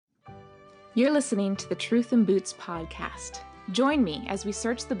You're listening to the Truth in Boots podcast. Join me as we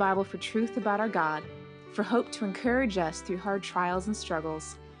search the Bible for truth about our God, for hope to encourage us through hard trials and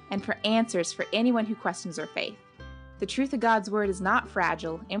struggles, and for answers for anyone who questions our faith. The truth of God's Word is not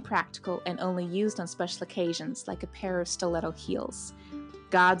fragile, impractical, and only used on special occasions like a pair of stiletto heels.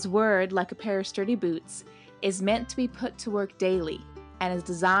 God's Word, like a pair of sturdy boots, is meant to be put to work daily and is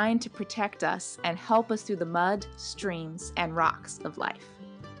designed to protect us and help us through the mud, streams, and rocks of life.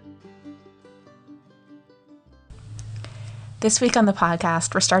 This week on the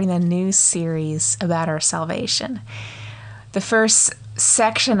podcast, we're starting a new series about our salvation. The first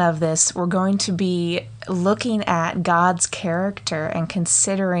section of this, we're going to be looking at God's character and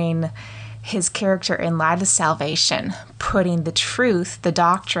considering his character in light of salvation, putting the truth, the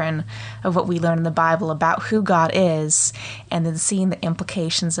doctrine of what we learn in the Bible about who God is, and then seeing the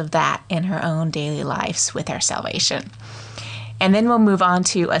implications of that in our own daily lives with our salvation. And then we'll move on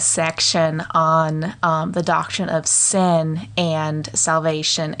to a section on the doctrine of sin and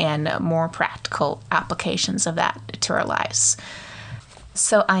salvation and more practical applications of that to our lives.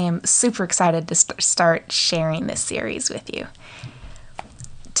 So I am super excited to start sharing this series with you.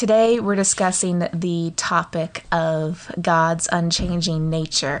 Today we're discussing the topic of God's unchanging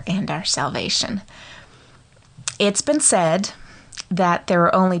nature and our salvation. It's been said that there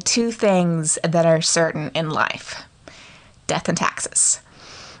are only two things that are certain in life: death and taxes.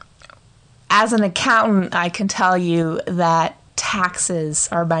 As an accountant, I can tell you that taxes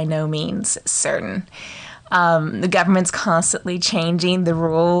are by no means certain. The government's constantly changing the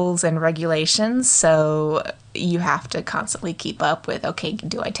rules and regulations, so you have to constantly keep up with, okay,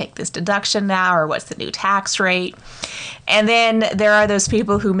 do I take this deduction now, or what's the new tax rate? And then there are those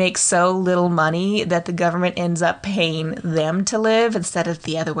people who make so little money that the government ends up paying them to live instead of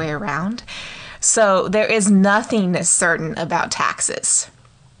the other way around. So there is nothing certain about taxes.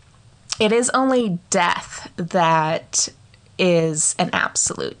 It is only death that is an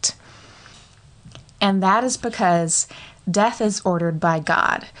absolute. And that is because death is ordered by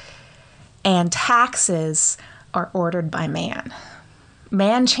God, and taxes are ordered by man.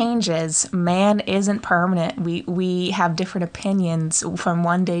 Man changes. Man isn't permanent. We have different opinions from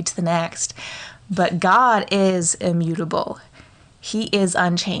one day to the next. But God is immutable. He is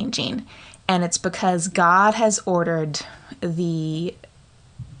unchanging. And it's because God has ordered the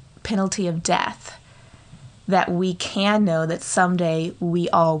penalty of death that we can know that someday we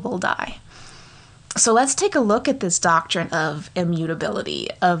all will die. So let's take a look at this doctrine of immutability,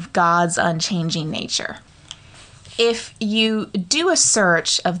 of God's unchanging nature. If you do a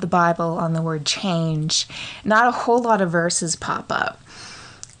search of the Bible on the word change, not a whole lot of verses pop up.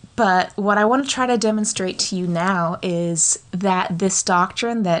 But what I want to try to demonstrate to you now is that this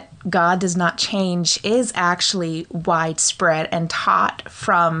doctrine that God does not change is actually widespread and taught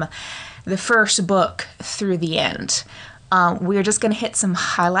from the first book through the end. We're just going to hit some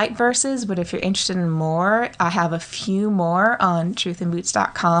highlight verses, but if you're interested in more, I have a few more on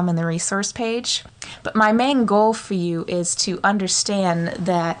truthinboots.com and the resource page. But my main goal for you is to understand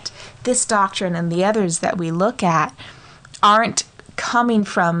that this doctrine and the others that we look at aren't coming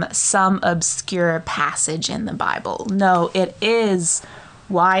from some obscure passage in the Bible. No, it is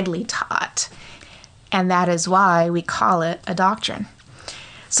widely taught, and that is why we call it a doctrine.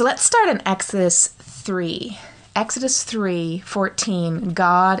 So let's start in Exodus 3. Exodus 3:14,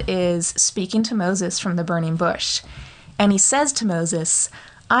 God is speaking to Moses from the burning bush, and he says to Moses,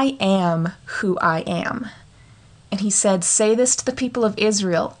 "I am who I am." And he said, "Say this to the people of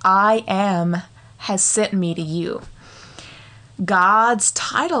Israel, I am has sent me to you." God's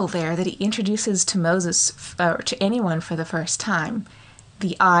title there that he introduces to Moses, or to anyone for the first time,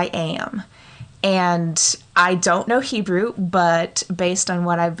 the I am. And I don't know Hebrew, but based on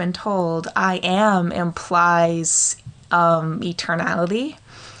what I've been told, I am implies eternality.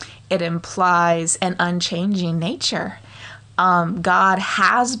 It implies an unchanging nature. God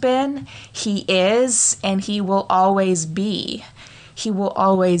has been, he is, and he will always be. He will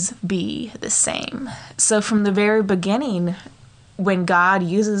always be the same. So from the very beginning, when God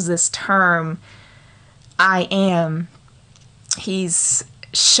uses this term, I am, he's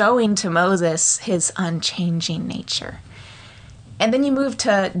showing to Moses his unchanging nature. And then you move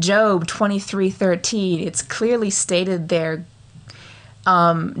to Job 23:13. It's clearly stated there.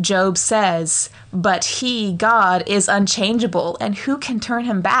 Job says, "But he, God, is unchangeable, and who can turn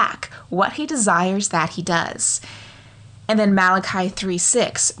him back? What he desires, that he does." And then Malachi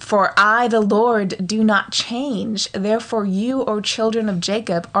 3:6, "For I, the Lord, do not change. Therefore you, O children of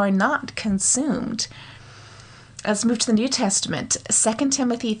Jacob, are not consumed." Let's move to the New Testament. 2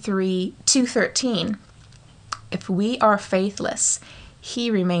 Timothy 2:13. "If we are faithless, he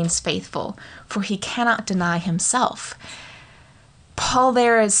remains faithful, for he cannot deny himself. Paul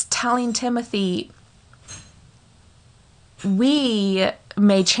there is telling Timothy, we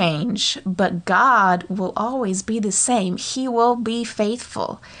may change, but God will always be the same. He will be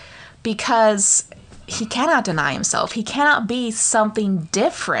faithful because he cannot deny himself. He cannot be something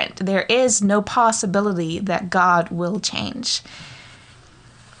different. There is no possibility that God will change.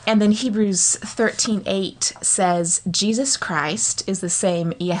 And then Hebrews 13:8 says, Jesus Christ is the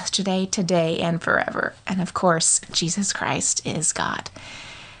same yesterday, today, and forever. And of course, Jesus Christ is God.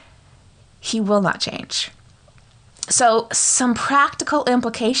 He will not change. So, some practical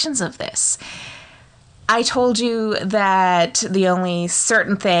implications of this. I told you that the only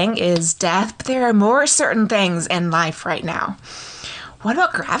certain thing is death, but there are more certain things in life right now. What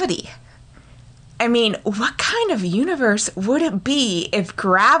about gravity? I mean, what kind of universe would it be if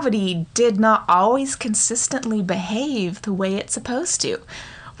gravity did not always consistently behave the way it's supposed to?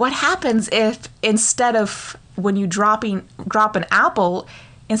 What happens if instead of when you drop an apple,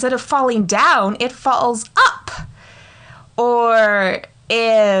 instead of falling down, it falls up? Or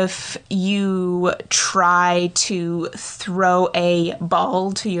if you try to throw a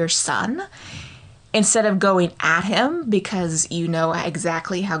ball to your son, instead of going at him because you know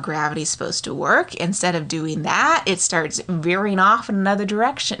exactly how gravity is supposed to work, instead of doing that, it starts veering off in another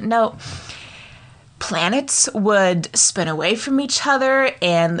direction. No, planets would spin away from each other,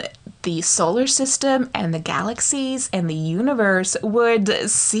 and the solar system and the galaxies and the universe would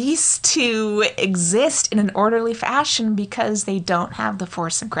cease to exist in an orderly fashion because they don't have the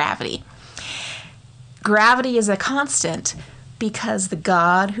force of gravity. Gravity is a constant because the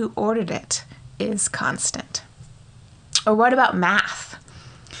God who ordered it is constant. Or what about math?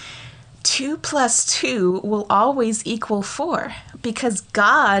 2 plus 2 will always equal 4 because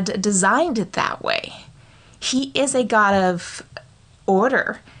God designed it that way. He is a God of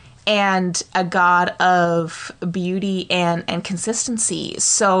order and a God of beauty and consistency.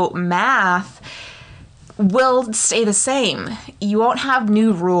 So math will stay the same. You won't have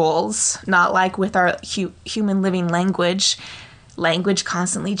new rules, not like with our human living language. Language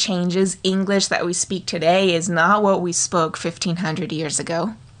constantly changes. English that we speak today is not what we spoke 1,500 years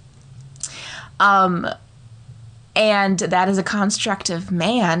ago. And that is a construct of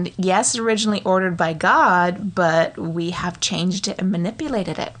man, yes, originally ordered by God, but we have changed it and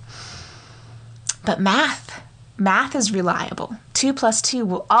manipulated it. But math is reliable. 2 plus 2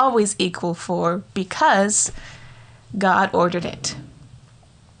 will always equal 4 because God ordered it.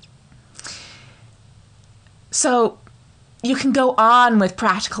 So you can go on with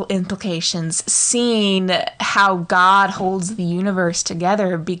practical implications, seeing how God holds the universe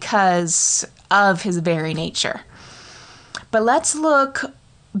together because of his very nature. But let's look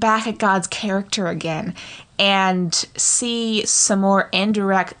back at God's character again and see some more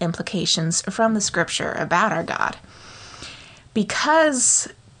indirect implications from the scripture about our God. Because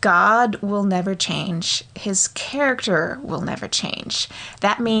God will never change, his character will never change.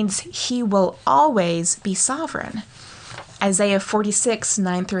 That means he will always be sovereign. Isaiah 46,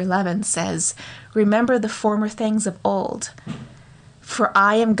 9 through 11 says, "Remember the former things of old. For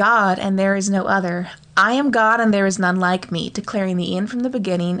I am God and there is no other. I am God and there is none like me, declaring the end from the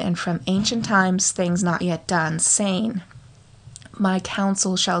beginning and from ancient times things not yet done, saying, My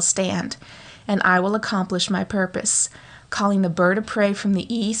counsel shall stand, and I will accomplish my purpose. Calling the bird of prey from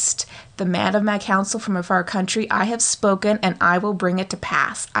the east, the man of my counsel from a far country, I have spoken and I will bring it to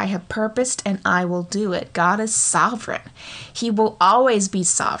pass. I have purposed and I will do it." God is sovereign. He will always be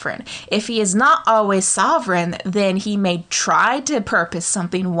sovereign. If he is not always sovereign, then he may try to purpose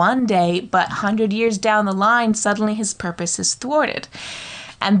something one day, but 100 years down the line, suddenly his purpose is thwarted.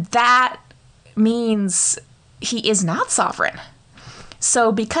 And that means he is not sovereign.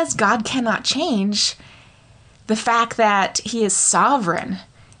 So because God cannot change, the fact that he is sovereign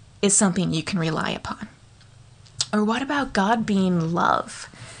is something you can rely upon. Or what about God being love?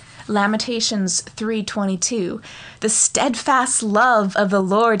 Lamentations 3:22, "The steadfast love of the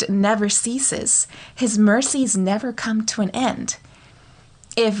Lord never ceases. His mercies never come to an end."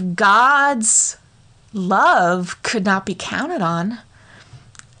 If God's love could not be counted on,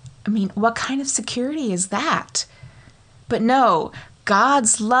 I mean, what kind of security is that? But no,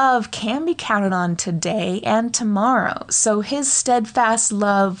 God's love can be counted on today and tomorrow, so his steadfast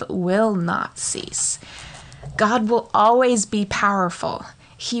love will not cease. God will always be powerful.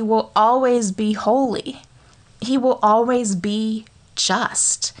 He will always be holy. He will always be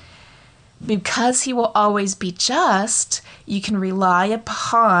just. Because he will always be just, you can rely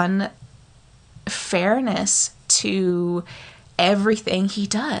upon fairness to everything he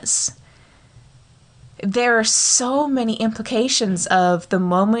does. There are so many implications of the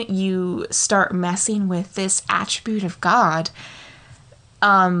moment you start messing with this attribute of God,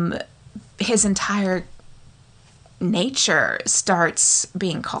 his entire nature starts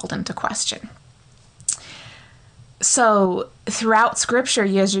being called into question. So throughout Scripture,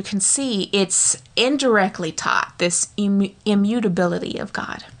 as you can see, it's indirectly taught, this immutability of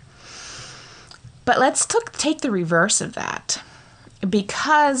God. But let's take the reverse of that.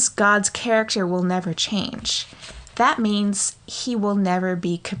 Because God's character will never change, that means he will never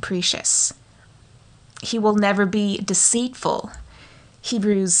be capricious. He will never be deceitful.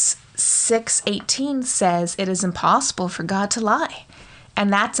 Hebrews 6:18 says it is impossible for God to lie.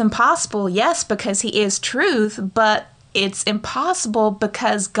 And that's impossible, yes, because he is truth, but it's impossible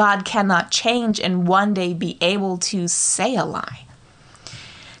because God cannot change and one day be able to say a lie.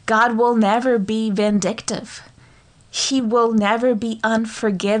 God will never be vindictive. He will never be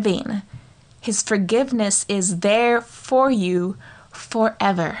unforgiving. His forgiveness is there for you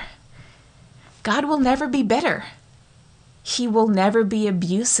forever. God will never be bitter. He will never be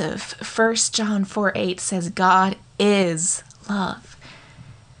abusive. 1 John 4:8 says God is love.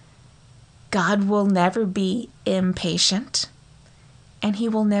 God will never be impatient, and he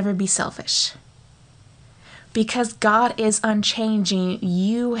will never be selfish. Because God is unchanging,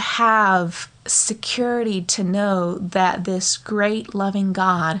 you have security to know that this great loving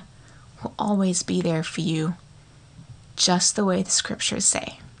God will always be there for you, just the way the scriptures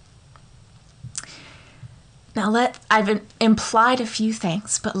say. Now I've implied a few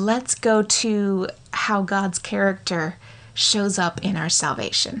things, but let's go to how God's character shows up in our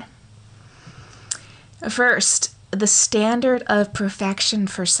salvation. First, the standard of perfection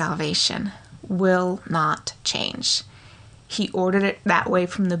for salvation will not change. He ordered it that way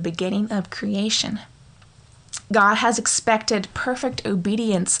from the beginning of creation. God has expected perfect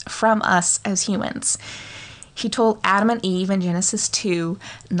obedience from us as humans. He told Adam and Eve in Genesis 2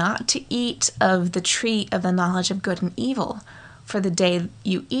 not to eat of the tree of the knowledge of good and evil, for the day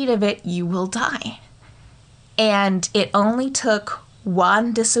you eat of it, you will die. And it only took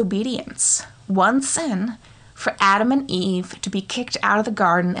one disobedience, one sin, for Adam and Eve to be kicked out of the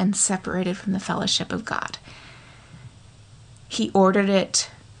garden and separated from the fellowship of God. He ordered it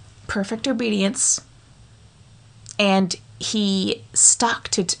perfect obedience, and he stuck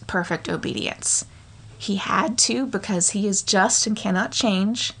to perfect obedience. He had to, because he is just and cannot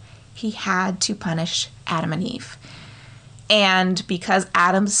change, he had to punish Adam and Eve. And because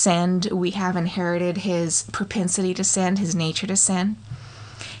Adam sinned, we have inherited his propensity to sin, his nature to sin.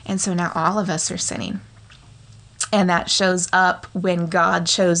 And so now all of us are sinning. And that shows up when God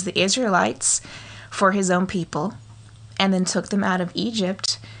chose the Israelites for his own people and then took them out of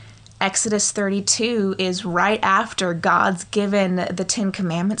Egypt. Exodus 32 is right after God's given the 10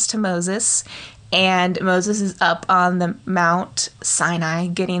 Commandments to Moses, and Moses is up on the Mount Sinai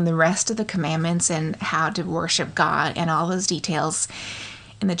getting the rest of the commandments and how to worship God and all those details.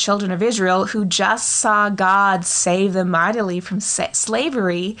 And the children of Israel, who just saw God save them mightily from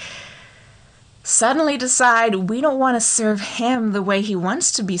slavery, suddenly decide we don't want to serve him the way he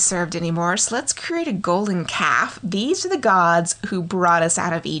wants to be served anymore, so let's create a golden calf. These are the gods who brought us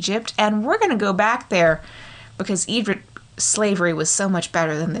out of Egypt, and we're going to go back there because Egypt slavery was so much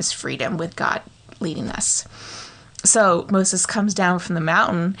better than this freedom with God leading us. So Moses comes down from the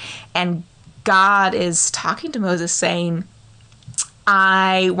mountain, and God is talking to Moses saying,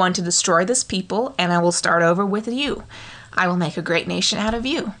 I want to destroy this people, and I will start over with you. I will make a great nation out of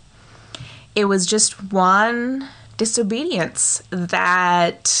you. It was just one disobedience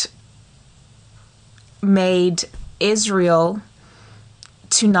that made Israel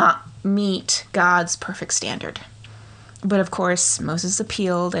to not meet God's perfect standard. But of course, Moses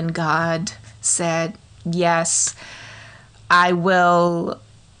appealed, and God said, yes, I will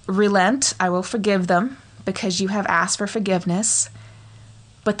relent, I will forgive them because you have asked for forgiveness,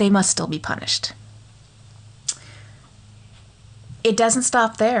 but they must still be punished. It doesn't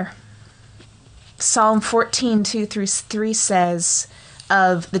stop there. Psalm 14:2-3 says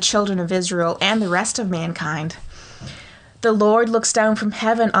of the children of Israel and the rest of mankind, the Lord looks down from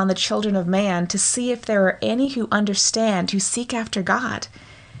heaven on the children of man to see if there are any who understand, who seek after God.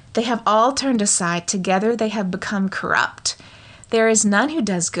 They have all turned aside. Together they have become corrupt. There is none who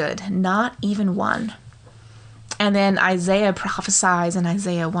does good, not even one. And then Isaiah prophesies in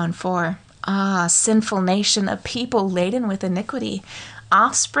Isaiah 1:4, ah, sinful nation, a people laden with iniquity,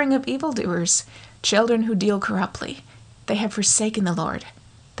 offspring of evildoers, children who deal corruptly. They have forsaken the Lord.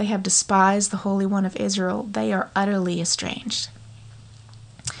 They have despised the Holy One of Israel. They are utterly estranged.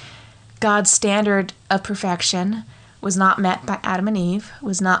 God's standard of perfection was not met by Adam and Eve,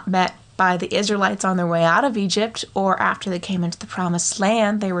 was not met by the Israelites on their way out of Egypt or after they came into the promised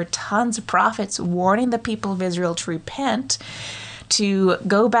land. There were tons of prophets warning the people of Israel to repent, to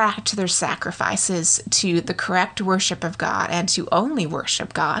go back to their sacrifices, to the correct worship of God, and to only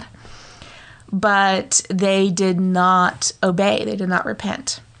worship God. But they did not obey. They did not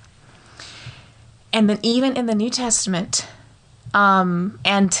repent. And then even in the New Testament,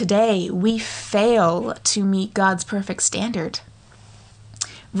 and today, we fail to meet God's perfect standard.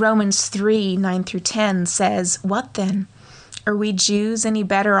 Romans 3, 9 through 10 says, "What then? Are we Jews any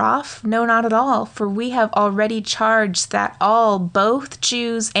better off? No, not at all, for we have already charged that all, both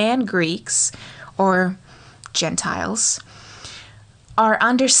Jews and Greeks, or Gentiles, are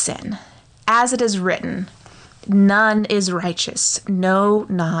under sin. As it is written, none is righteous, no,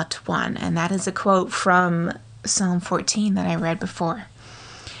 not one." And that is a quote from Psalm 14 that I read before.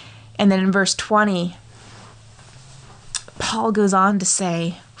 And then in verse 20, Paul goes on to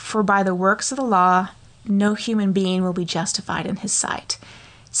say, "For by the works of the law, no human being will be justified in his sight,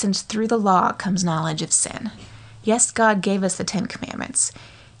 since through the law comes knowledge of sin." Yes, God gave us the 10 Commandments.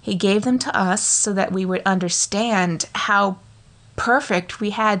 He gave them to us so that we would understand how perfect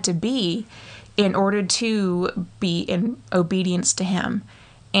we had to be in order to be in obedience to Him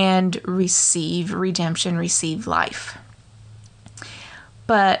and receive redemption, receive life.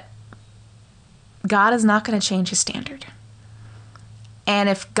 But God is not going to change His standard. And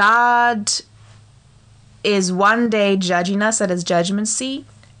if God is one day judging us at His judgment seat,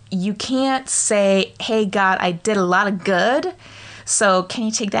 you can't say, "Hey, God, I did a lot of good, so can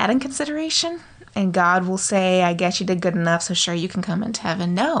you take that in consideration?" And God will say, "I guess you did good enough, so sure, you can come into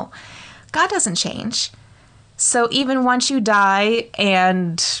heaven." No, God doesn't change. So even once you die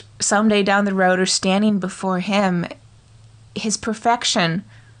and someday down the road are standing before Him, His perfection,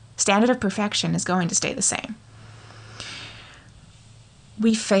 standard of perfection, is going to stay the same.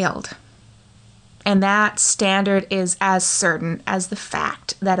 We failed. And that standard is as certain as the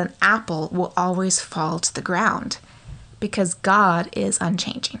fact that an apple will always fall to the ground, because God is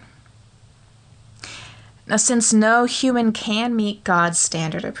unchanging. Now, since no human can meet God's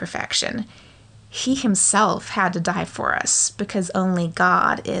standard of perfection, He Himself had to die for us, because only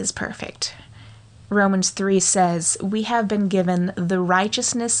God is perfect. Romans 3 says, "We have been given the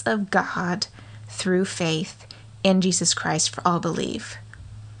righteousness of God through faith in Jesus Christ for all believe."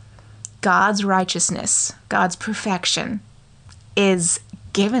 God's righteousness, God's perfection, is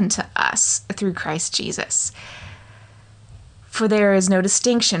given to us through Christ Jesus. "For there is no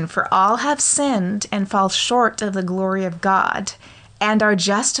distinction, for all have sinned and fall short of the glory of God, and are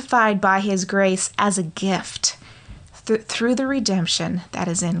justified by His grace as a gift through the redemption that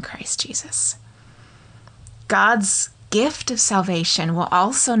is in Christ Jesus." God's gift of salvation will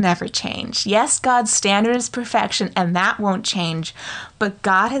also never change. Yes, God's standard is perfection, and that won't change, but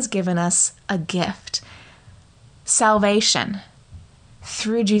God has given us a gift. Salvation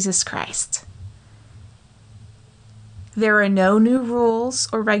through Jesus Christ. There are no new rules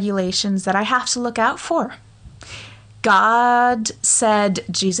or regulations that I have to look out for. God said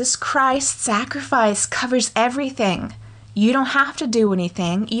Jesus Christ's sacrifice covers everything. You don't have to do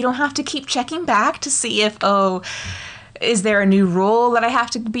anything. You don't have to keep checking back to see if, is there a new rule that I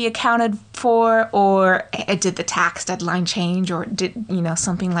have to be accounted for? Or did the tax deadline change? Or did,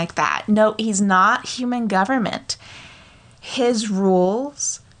 something like that. No, He's not human government. His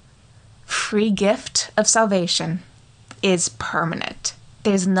rules, free gift of salvation, is permanent.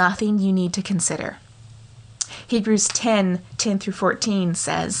 There's nothing you need to consider. Hebrews 10 through 14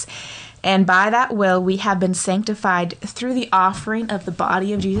 says, "And by that will we have been sanctified through the offering of the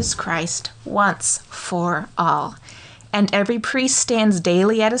body of Jesus Christ once for all. And every priest stands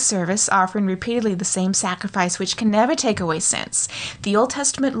daily at his service, offering repeatedly the same sacrifice, which can never take away sins." The Old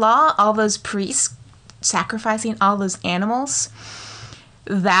Testament law, all those priests sacrificing all those animals,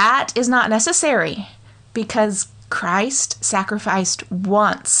 that is not necessary, because Christ sacrificed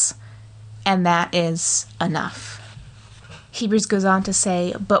once, and that is enough. Hebrews goes on to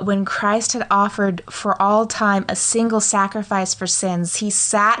say, "But when Christ had offered for all time a single sacrifice for sins, He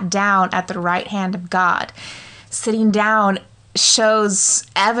sat down at the right hand of God." Sitting down shows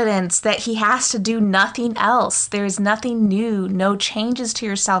evidence that He has to do nothing else. There is nothing new, no changes to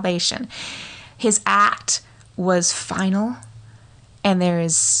your salvation. His act was final, and there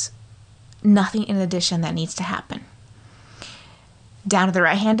is nothing in addition that needs to happen. Down at the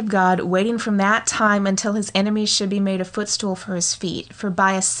right hand of God, waiting from that time until His enemies should be made a footstool for His feet. For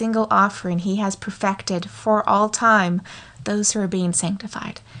by a single offering He has perfected for all time those who are being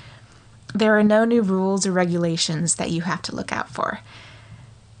sanctified. There are no new rules or regulations that you have to look out for.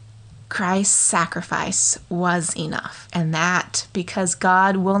 Christ's sacrifice was enough. And that, because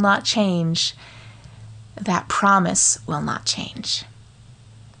God will not change, that promise will not change.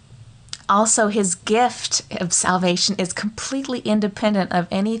 Also, his gift of salvation is completely independent of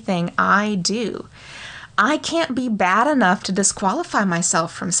anything I do. I can't be bad enough to disqualify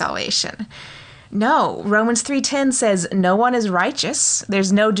myself from salvation. No, Romans 3:10 says no one is righteous.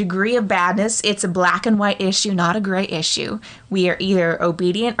 There's no degree of badness. It's a black and white issue, not a gray issue. We are either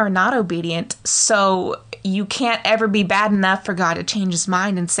obedient or not obedient. So you can't ever be bad enough for God to change his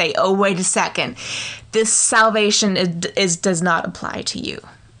mind and say, oh, wait a second, this salvation does not apply to you.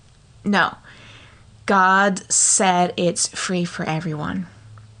 No, God said it's free for everyone.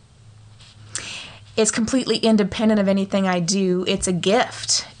 It's completely independent of anything I do. It's a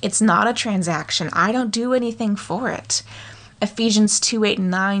gift. It's not a transaction. I don't do anything for it. Ephesians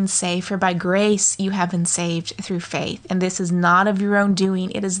 2:8-9 say, for by grace you have been saved through faith, and this is not of your own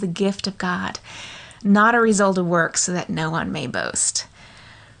doing. It is the gift of God, not a result of works, so that no one may boast.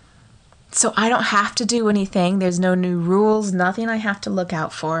 So I don't have to do anything. There's no new rules, nothing I have to look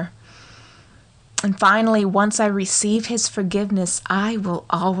out for. And finally, once I receive his forgiveness, I will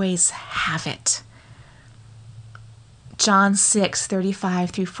always have it. John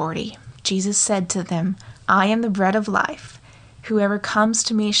 6:35-40. Jesus said to them, I am the bread of life. Whoever comes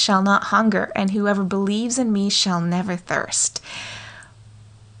to me shall not hunger, and whoever believes in me shall never thirst.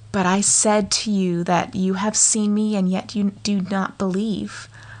 But I said to you that you have seen me, and yet you do not believe.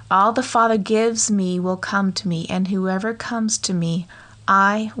 All the Father gives me will come to me, and whoever comes to me,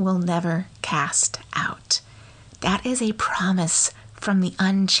 I will never cast out. That is a promise from the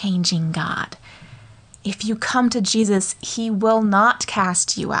unchanging God. If you come to Jesus, he will not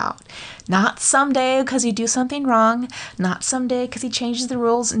cast you out. Not someday because you do something wrong, not someday because he changes the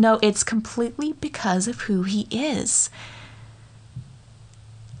rules. No, it's completely because of who he is.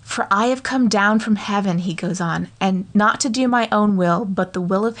 For I have come down from heaven, he goes on, and not to do my own will, but the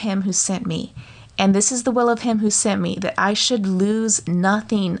will of him who sent me. And this is the will of him who sent me, that I should lose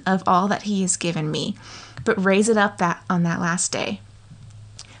nothing of all that he has given me, but raise it up on that last day.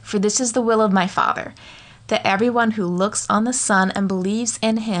 For this is the will of my Father, that everyone who looks on the Son and believes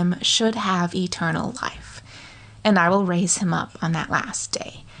in him should have eternal life, and I will raise him up on that last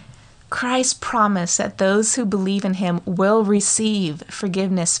day. Christ promised that those who believe in him will receive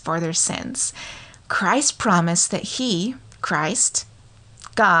forgiveness for their sins. Christ promised that he, Christ,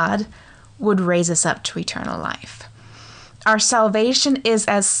 God, would raise us up to eternal life. Our salvation is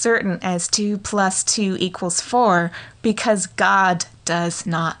as certain as 2 + 2 = 4 because God does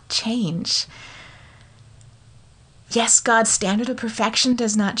not change. Yes, God's standard of perfection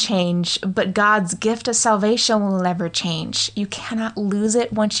does not change, but God's gift of salvation will never change. You cannot lose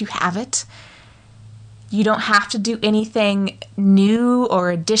it once you have it. You don't have to do anything new or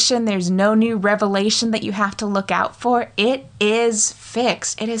addition. There's no new revelation that you have to look out for. It is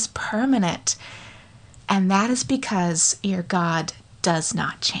fixed. It is permanent. And that is because your God does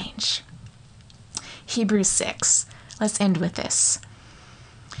not change. Hebrews 6. Let's end with this.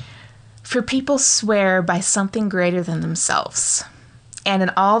 For people swear by something greater than themselves, and in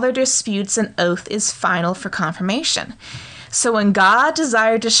all their disputes an oath is final for confirmation. So when God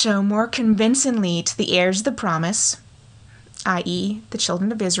desired to show more convincingly to the heirs of the promise, i.e. the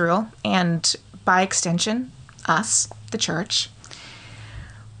children of Israel, and by extension, us, the church,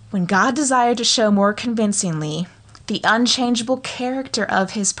 when God desired to show more convincingly the unchangeable character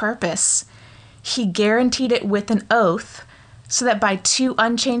of his purpose, he guaranteed it with an oath, so that by two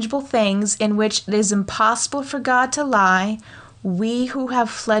unchangeable things in which it is impossible for God to lie, we who have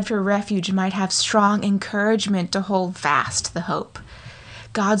fled for refuge might have strong encouragement to hold fast the hope.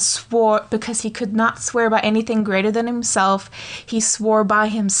 God swore, because he could not swear by anything greater than himself, he swore by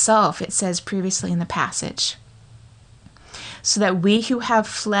himself, it says previously in the passage, so that we who have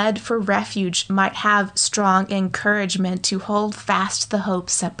fled for refuge might have strong encouragement to hold fast the hope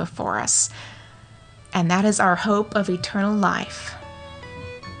set before us. And that is our hope of eternal life.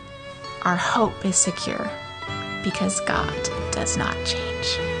 Our hope is secure because God does not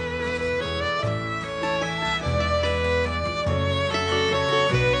change.